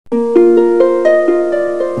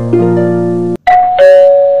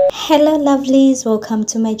Hello lovelies, welcome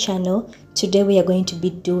to my channel. Today we are going to be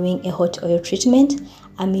doing a hot oil treatment.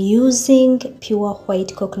 I'm using pure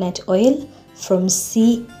white coconut oil from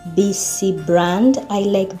C.B.C brand. I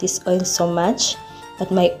like this oil so much,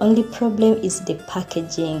 but my only problem is the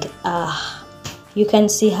packaging. You can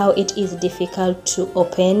see how it is difficult to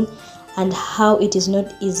open and how it is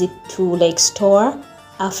not easy to store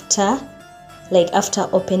after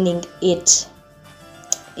opening it.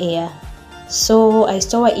 So I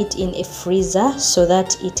store it in a freezer so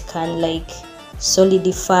that it can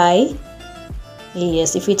solidify.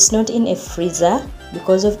 Yes, if it's not in a freezer,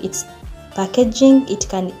 because of its packaging, it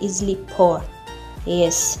can easily pour.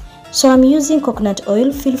 Yes, so I'm using coconut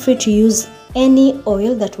oil. Feel free to use any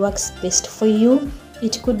oil that works best for you.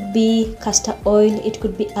 It could be castor oil, it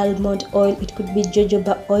could be almond oil, it could be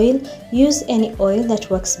jojoba oil. Use any oil that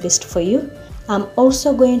works best for you. I'm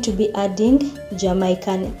also going to be adding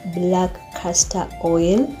Jamaican black castor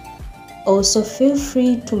oil. Also feel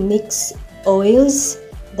free to mix oils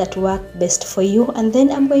that work best for you, and then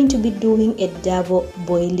I'm going to be doing a double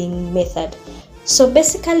boiling method. So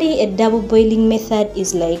basically a double boiling method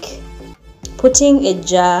is like putting a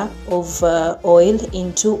jar of oil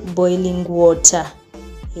into boiling water.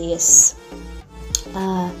 Yes,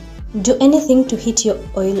 do anything to heat your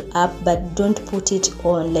oil up, but don't put it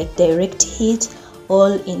on direct heat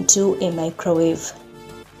all into a microwave.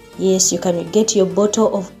 Yes, you can get your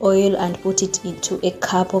bottle of oil and put it into a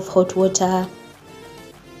cup of hot water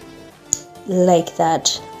like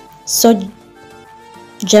that. So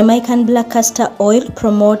Jamaican black castor oil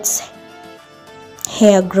promotes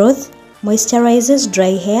hair growth, moisturizes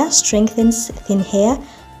dry hair, strengthens thin hair,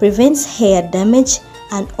 prevents hair damage,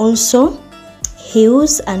 and also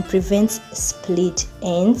heals and prevents split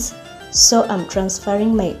ends. So I'm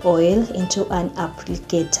transferring my oil into an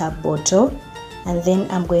applicator bottle, and then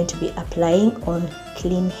I'm going to be applying on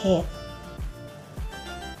clean hair.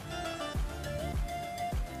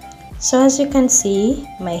 So as you can see,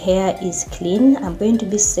 my hair is clean. I'm going to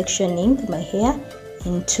be sectioning my hair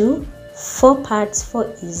into 4 parts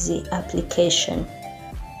for easy application.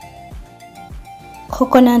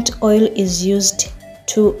 Coconut oil is used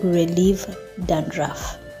to relieve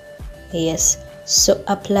dandruff. Yes, so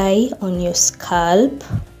apply on your scalp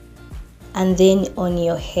and then on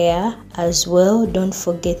your hair as well. Don't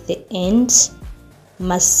forget the ends.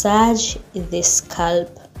 Massage the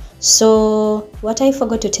scalp. So what I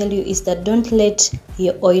forgot to tell you is that don't let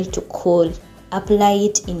your oil to cool. Apply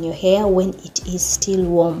it in your hair when it is still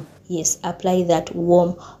warm. Yes, apply that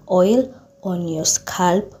warm oil on your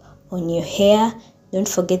scalp, on your hair. Don't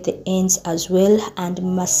forget the ends as well, and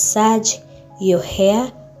massage your hair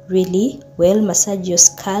really well. Massage your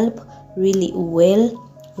scalp really well.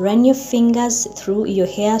 Run your fingers through your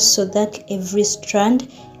hair so that every strand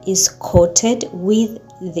is coated with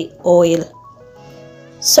the oil.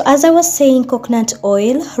 So as I was saying, coconut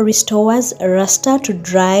oil restores luster to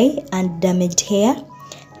dry and damaged hair,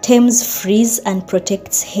 tames frizz and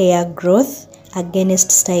protects hair growth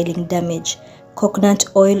against styling damage. Coconut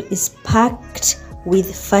oil is packed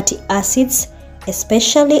with fatty acids,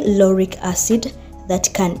 especially lauric acid, that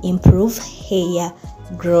can improve hair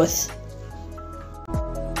growth.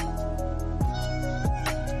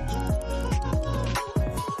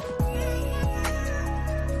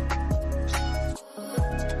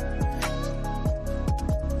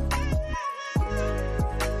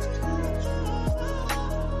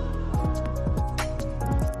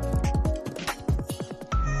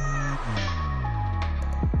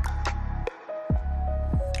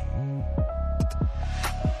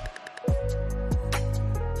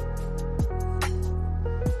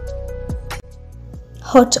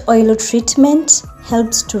 Hot oil treatment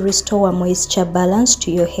helps to restore moisture balance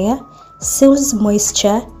to your hair, seals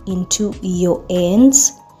moisture into your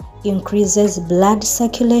ends, increases blood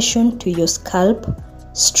circulation to your scalp,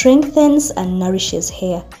 strengthens and nourishes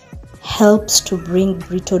hair, helps to bring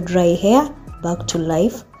brittle dry hair back to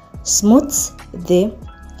life, smooths the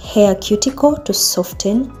hair cuticle to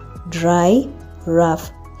soften dry,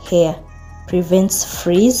 rough hair, prevents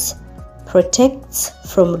frizz, protects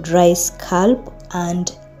from dry scalp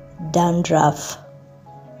and dandruff.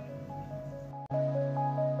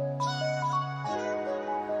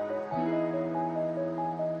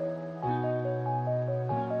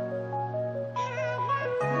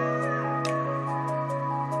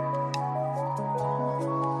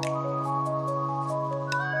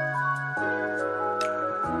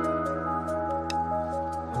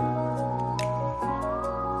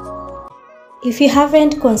 If you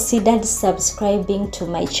haven't considered subscribing to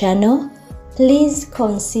my channel, please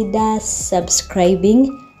consider subscribing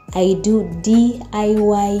I do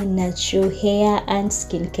DIY natural hair and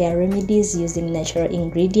skincare remedies using natural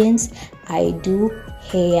ingredients. I do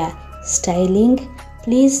hair styling.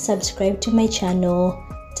 Please subscribe to my channel.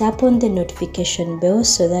 Tap on the notification bell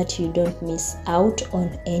so that you don't miss out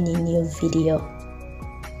on any new video.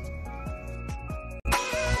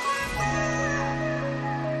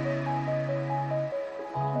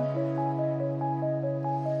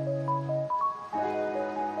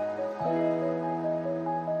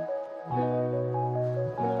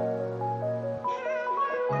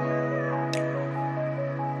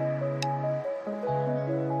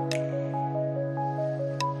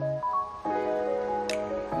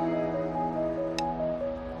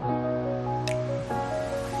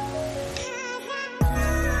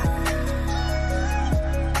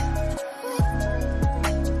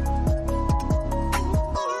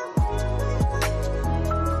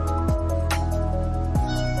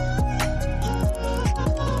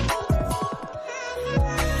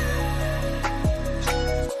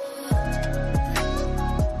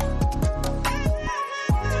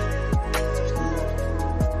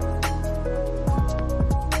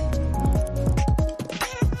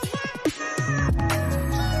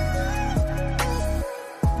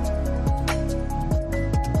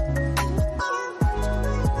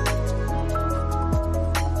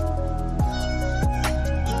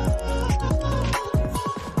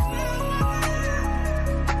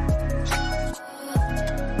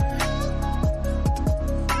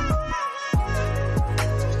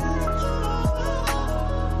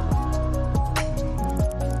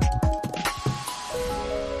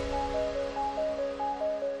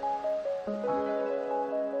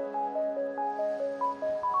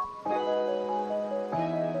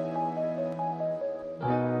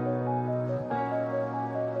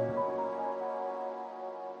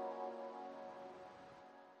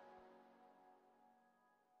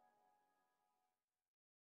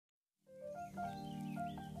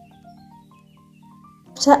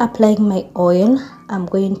 After applying my oil, I'm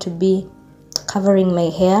going to be covering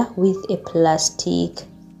my hair with a plastic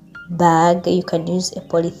bag. You can use a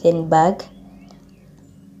polythene bag.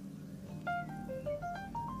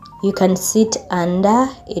 You can sit under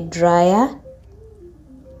a dryer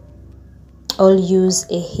or use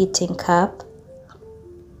a heating cap.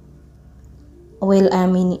 Well,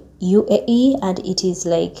 I'm in UAE and it is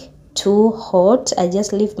like too hot. I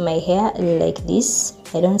just leave my hair like this.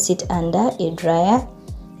 I don't sit under a dryer.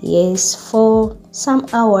 Yes, for some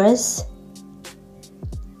hours,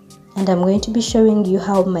 and I'm going to be showing you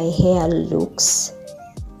how my hair looks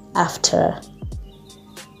after.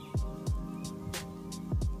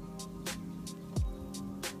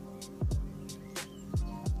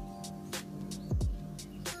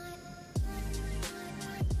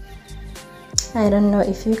 I don't know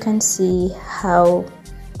if you can see how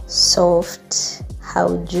soft,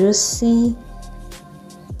 how juicy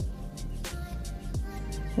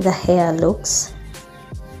the hair looks.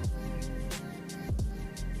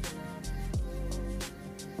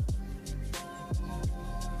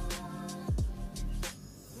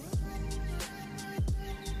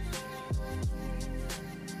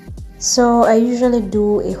 So I usually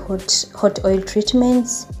do a hot oil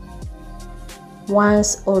treatments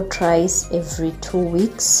once or twice every 2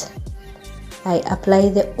 weeks. I apply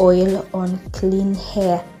the oil on clean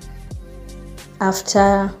hair.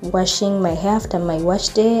 After washing my hair, after my wash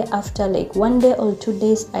day, after like 1 day or 2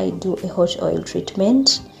 days, I do a hot oil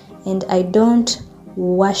treatment, and I don't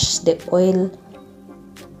wash the oil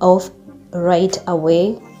off right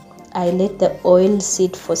away. I let the oil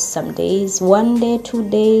sit for some days, 1 day, 2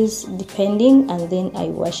 days, depending, and then I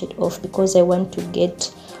wash it off because I want to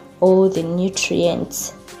get all the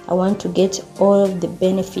nutrients. I want to get all of the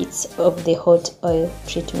benefits of the hot oil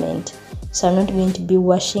treatment. So I'm not going to be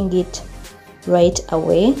washing it right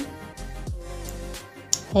away.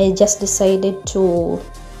 I just decided to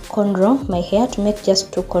cornrow my hair, to make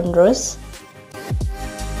just 2 cornrows.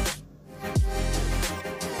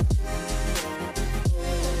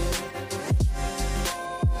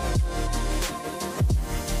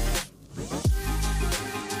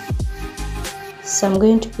 So I'm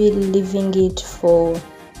going to be leaving it for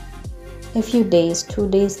a few days, 2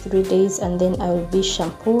 days, 3 days, and then I will be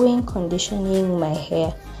shampooing, conditioning my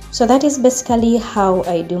hair. So that is basically how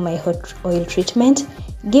I do my hot oil treatment.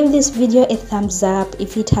 Give this video a thumbs up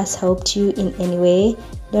if it has helped you in any way.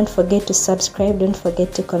 Don't forget to subscribe, don't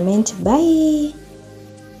forget to comment. Bye.